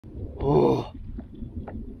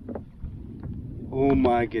Oh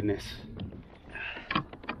my goodness.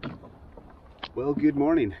 Well, good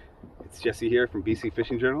morning. It's Jesse here from BC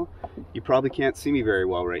Fishing Journal. You probably can't see me very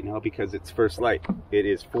well right now because it's first light. It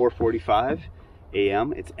is 4:45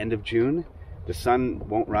 a.m. It's end of June. The sun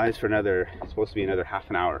won't rise for it's supposed to be another half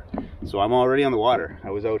an hour. So I'm already on the water. I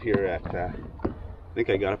was out here at, I think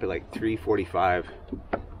I got up at like 3:45,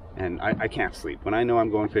 and I can't sleep. When I know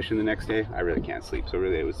I'm going fishing the next day, I really can't sleep. So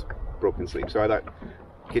really it was broken sleep. So I thought,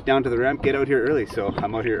 get down to the ramp, get out here early. So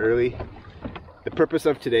I'm out here early. The purpose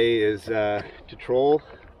of today is to troll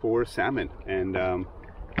for salmon, and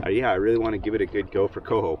yeah, I really want to give it a good go for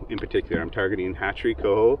coho in particular. I'm targeting hatchery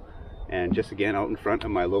coho, and just again out in front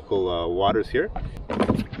of my local waters here.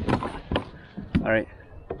 All right,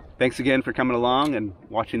 thanks again for coming along and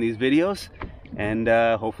watching these videos, and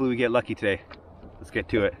hopefully we get lucky today. Let's get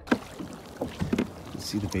to it.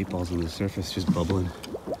 See the bait balls on the surface just bubbling.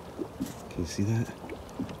 Can you see that?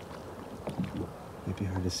 Might be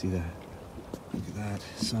hard to see that. Look at that,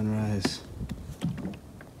 sunrise.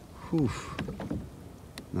 Whew.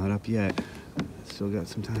 Not up yet. Still got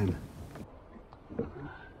some time.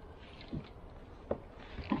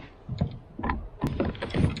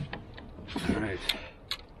 Alright.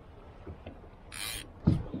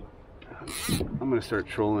 I'm gonna start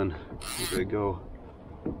trolling as I go.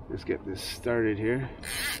 Let's get this started here.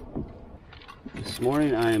 This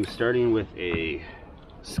morning I am starting with a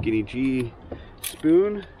Skinny G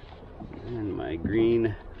spoon and my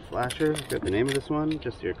green flasher. Got the name of this one,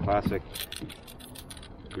 just your classic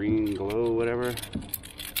green glow, whatever. I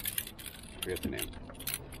forget the name.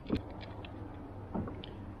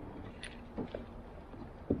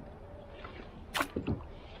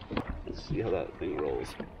 Let's see how that thing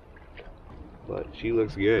rolls. But she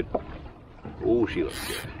looks good. Oh, she looks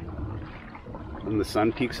good. When the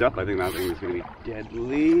sun peaks up, I think that thing is going to be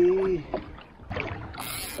deadly.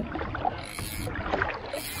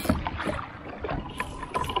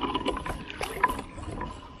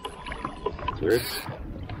 Weird.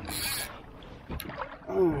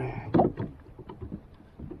 Alright.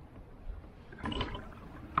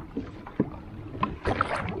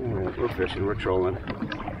 Alright, we're fishing, we're trolling.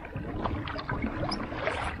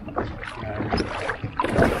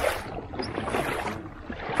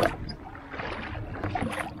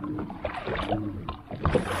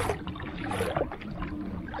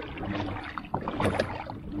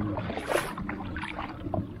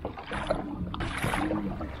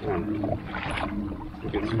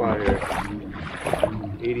 Good spot here.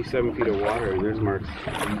 87 feet of water, and there's marks.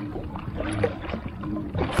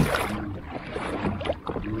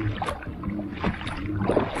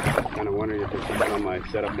 Kind of wondering if it's on my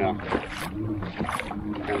setup now.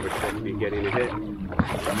 Kind of expect to be getting a hit.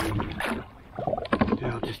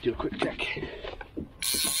 Yeah, I'll just do a quick check.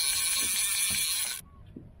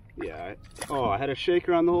 Yeah, I had a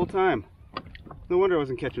shaker on the whole time. No wonder I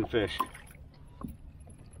wasn't catching fish.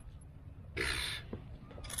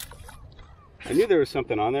 I knew there was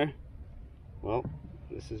something on there. Well,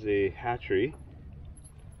 this is a hatchery.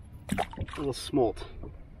 A little smolt.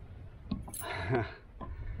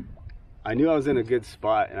 I knew I was in a good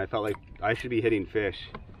spot, and I felt like I should be hitting fish.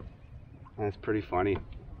 That's pretty funny.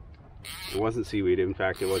 It wasn't seaweed. In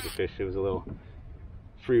fact, it was a fish. It was a little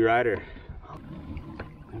free rider.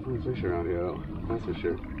 There's no fish around here, though. That's for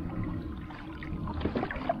sure.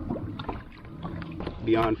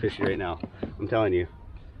 Beyond fishy right now. I'm telling you.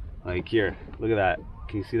 Like here, look at that.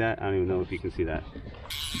 Can you see that? I don't even know if you can see that.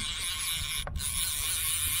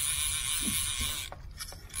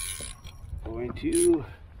 Going to...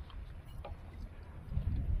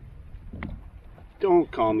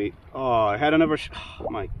 Don't call me. Oh, I had another...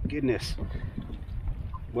 Oh my goodness.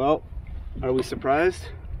 Well, are we surprised?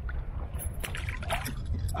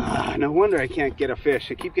 No wonder I can't get a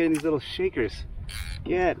fish. I keep getting these little shakers.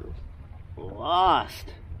 Get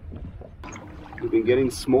lost. We've been getting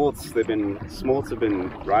smolts. Smolts have been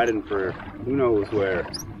riding for who knows where,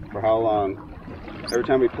 for how long. Every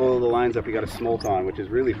time we pull the lines up, we got a smolt on, which is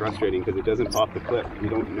really frustrating because it doesn't pop the clip. You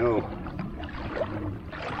don't know.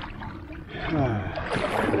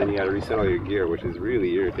 And then you got to reset all your gear, which is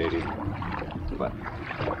really irritating. But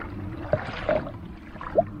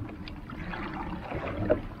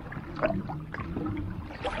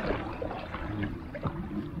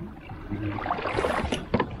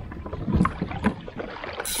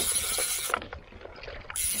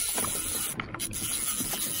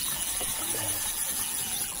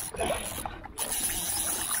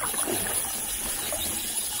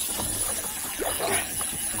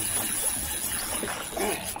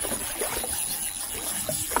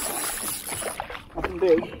nothing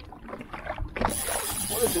big.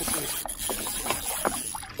 What is this thing?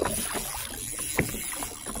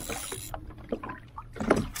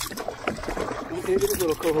 Maybe it is a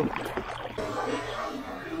little coho.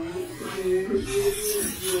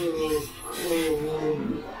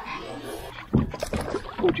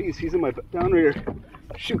 Oh geez, he's in my downrigger.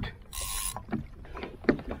 Shoot.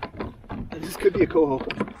 This could be a coho.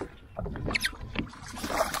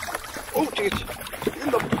 Oh geez.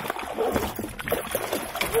 In the...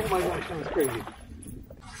 Oh my gosh, that was crazy.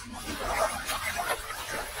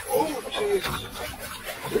 Oh jeez.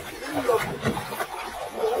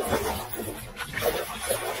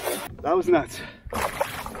 That was nuts.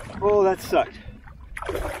 Oh, that sucked.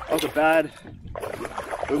 That was a bad...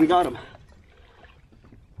 But we got him.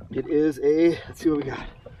 It is a... Let's see what we got.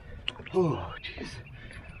 Oh, jeez.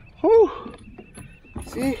 Whew.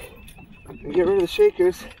 See? And get rid of the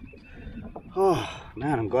shakers. Oh,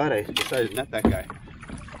 man, I'm glad I decided to net that guy.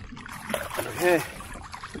 Okay.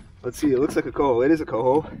 Let's see. It looks like a coho. It is a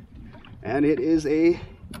coho. And it is a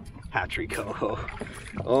hatchery coho.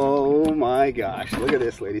 Oh my gosh. Look at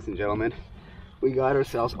this, ladies and gentlemen. We got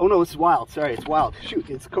ourselves... Oh no, it's wild. Sorry, it's wild. Shoot,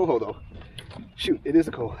 it's coho though. Shoot, it is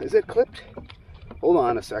a coho. Is it clipped? Hold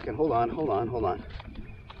on a second. Hold on.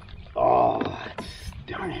 Oh,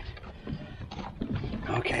 darn it.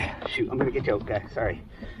 Okay, shoot, I'm gonna get you out, guy.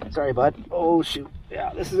 Sorry, bud. Oh shoot.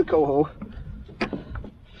 Yeah, this is a coho.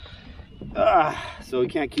 So we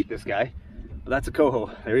can't keep this guy. But that's a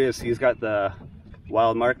coho. There he is. He's got the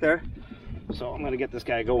wild mark there. So I'm gonna get this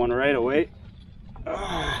guy going right away.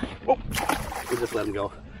 Oh, we'll just let him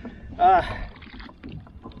go.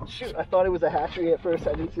 Shoot, I thought it was a hatchery at first.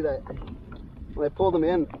 I didn't see that. When I pulled him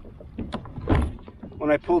in,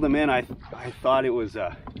 I thought it was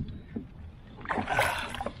an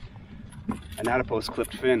adipose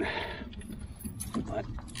clipped fin. But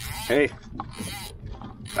hey,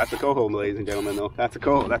 that's a coho, ladies and gentlemen. Though that's a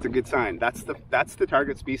coho. That's a good sign. That's the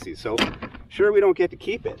target species. So sure, we don't get to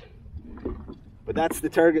keep it, but that's the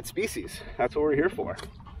target species. That's what we're here for.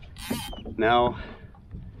 Now,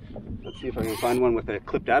 let's see if I can find one with a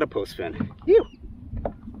clipped adipose fin. Ew.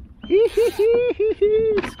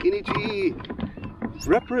 Skinny G,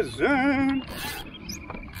 represent.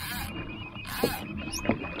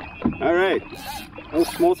 All right, no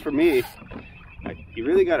smolts for me. You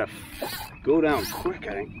really gotta go down quick,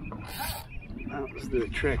 I think. That was the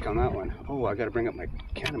trick on that one. Oh, I gotta bring up my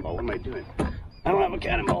cannonball. What am I doing? I don't have a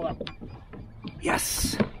cannonball up.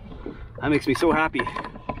 Yes, that makes me so happy.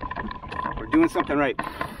 We're doing something right.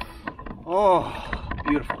 Oh,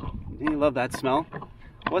 beautiful. You love that smell?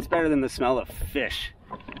 What's better than the smell of fish?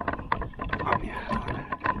 Oh yeah,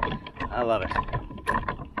 I love it.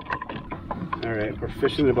 All right, we're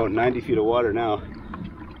fishing at about 90 feet of water now.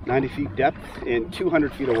 90 feet depth and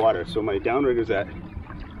 200 feet of water. So my downrigger's at,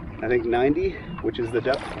 I think 90, which is the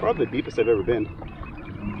depth, probably the deepest I've ever been.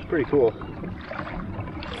 It's pretty cool.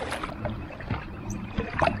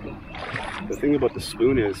 The thing about the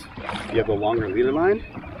spoon is you have the longer leader line.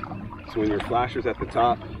 So when your flasher's at the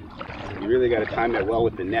top, you really got to time it well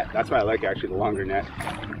with the net. That's why I like actually the longer net.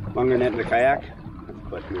 Longer net in the kayak. That's a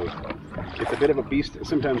clutch move. It's a bit of a beast to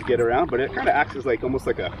sometimes get around, but it kind of acts as like almost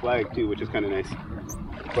like a flag too, which is kind of nice.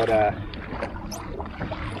 But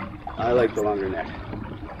I like the longer net.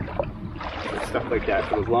 Stuff like that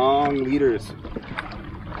for those long leaders.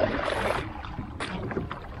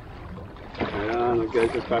 Right on, those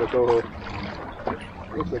guys just caught a coho.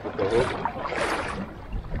 Looks like a coho.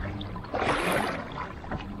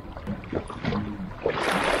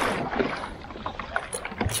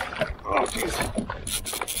 Oh, jeez.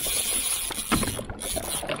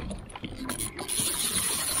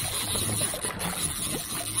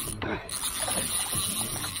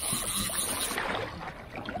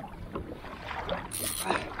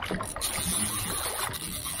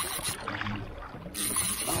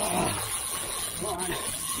 Come on,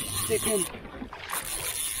 stick him.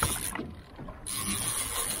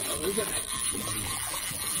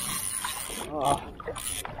 Oh,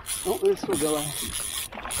 don't let us go, Bella.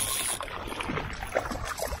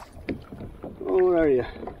 Oh, where are you?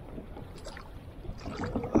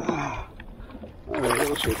 All right, a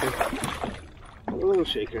little shaker. A little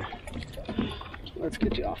shaker. Let's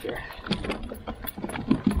get you off here.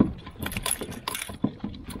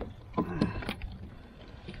 All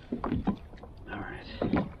right. A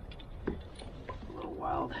little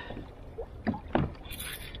wild.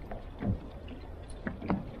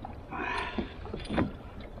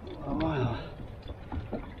 A while.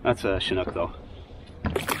 That's a Chinook though.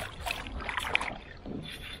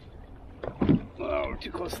 Oh, we're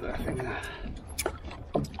too close to that thing.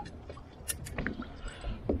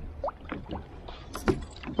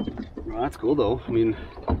 Well, that's cool though. I mean,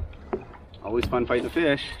 always fun fighting the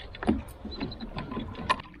fish.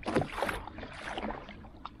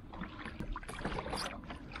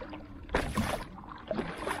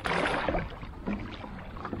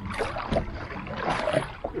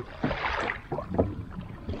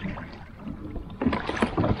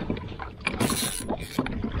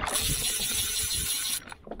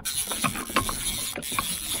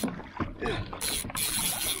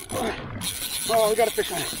 we got a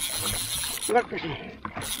fish on it. We got a fish on it.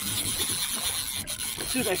 As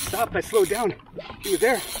soon as I stopped, I slowed down. He was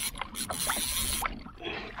there.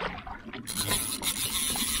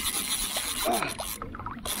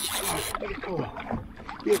 Look at Coho.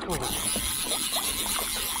 Look at Coho.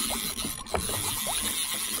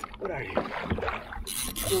 What are you?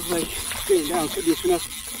 Feels like staying down. Could be enough.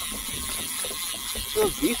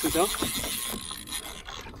 Feels decent though.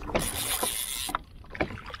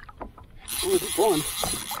 Oh, is it pulling?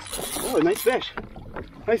 Oh, a nice fish.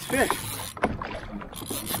 Nice fish.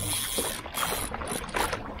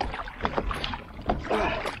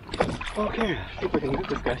 Okay, I think we can get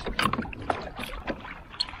this guy.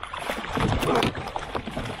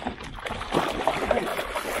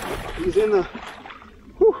 He's in the,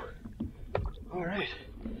 whew. All right.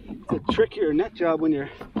 It's a trickier net job when you're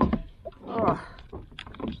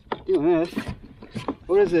doing this.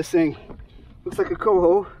 What is this thing? Looks like a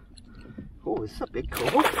coho. Oh, is this a big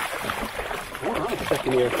coho? Hold on a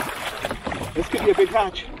second here. This could be a big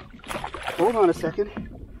hatch. Hold on a second.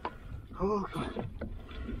 Oh, God.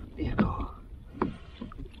 Be a coho.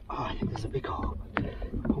 Oh, I think this is a big coho.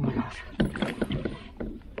 Oh my gosh.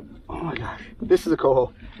 Oh my gosh. This is a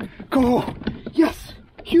coho. Coho! Yes!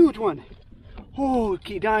 Huge one! Oh,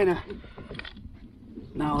 Kidina.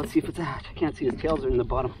 Now let's see if it's a hatch. I can't see his tails are in the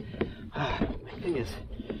bottom. My thing is.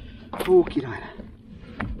 Oh, Kidina.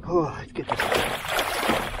 Oh, let's get this.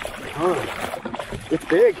 Oh, it's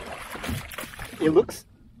big. It looks.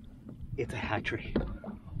 It's a hatchery.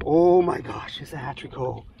 Oh my gosh, it's a hatchery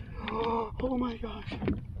coho. Oh my gosh.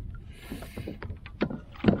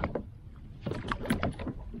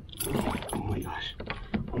 Oh my gosh.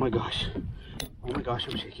 Oh my gosh. Oh my gosh,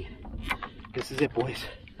 I'm shaking. This is it, boys.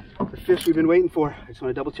 The fish we've been waiting for. I just want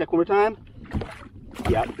to double check one more time.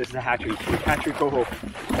 Yep, this is a hatchery. Hatchery coho.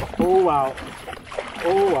 Oh wow.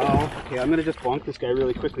 Oh wow. Okay, I'm gonna just bonk this guy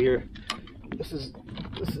really quickly here. This is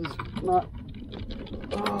not.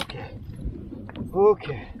 Okay.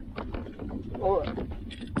 Okay. Oh.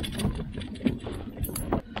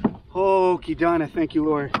 Oh, Kidana, thank you,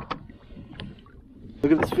 Lord.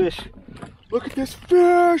 Look at this fish. Look at this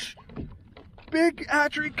fish! Big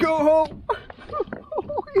hatchery coho!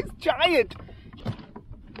 Oh, he's giant!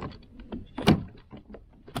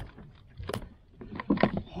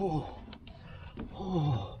 Oh,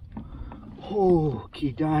 oh, oh,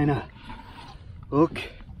 Kidina. Look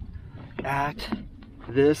at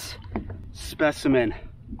this specimen.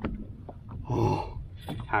 Oh,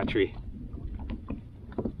 hatchery.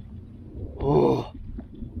 Oh.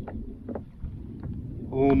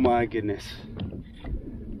 Oh my goodness.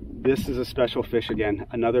 This is a special fish again.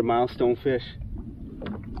 Another milestone fish.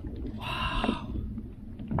 Wow.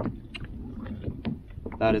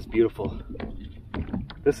 That is beautiful.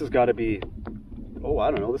 This has got to be, oh,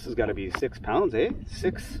 I don't know. This has got to be 6 pounds, eh?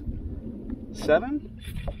 6, 7?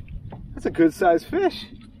 That's a good sized fish.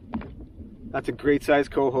 That's a great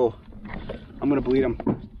sized coho. I'm going to bleed him.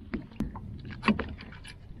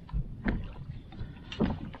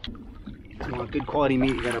 If you want good quality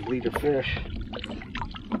meat, you got to bleed your fish.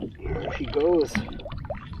 There she goes.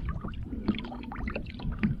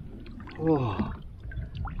 Oh.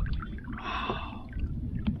 Wow.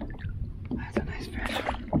 That's a nice fish.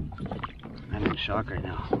 I'm in shock right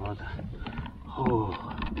now.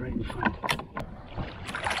 Oh, right in front.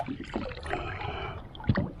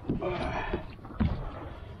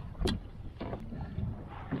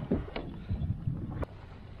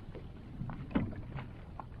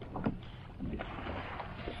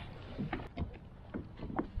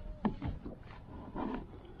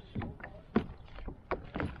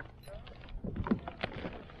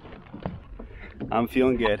 I'm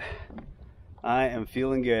feeling good. I am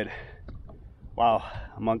feeling good. Wow,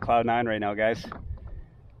 I'm on cloud 9 right now, guys.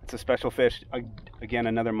 It's a special fish. Again,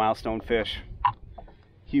 another milestone fish.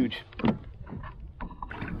 Huge. I'll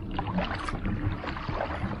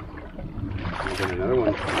get another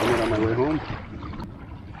one. I'll get on my way home.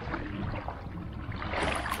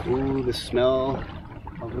 Ooh, the smell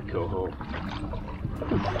of the coho.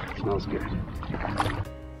 Smells good.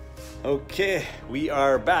 Okay, we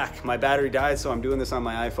are back. My battery died, so I'm doing this on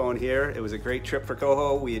my iPhone here. It was a great trip for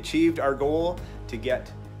coho. We achieved our goal to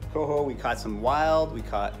get coho. We caught some wild. We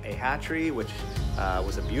caught a hatchery, which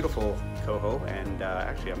was a beautiful coho, and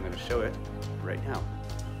actually I'm going to show it right now.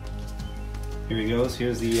 Here he goes.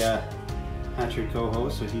 Here's the hatchery coho.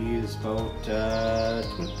 So he is about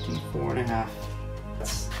 24 and a half.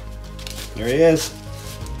 There he is.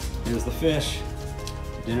 Here's the fish.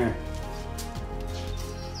 Dinner.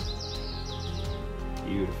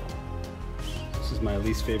 Beautiful. This is my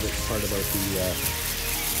least favorite part about the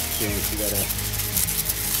experience. You gotta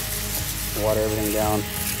water everything down.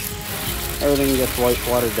 Everything gets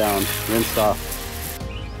watered down, rinsed off.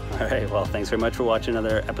 All right, well, thanks very much for watching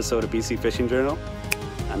another episode of BC Fishing Journal.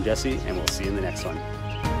 I'm Jesse, and we'll see you in the next one.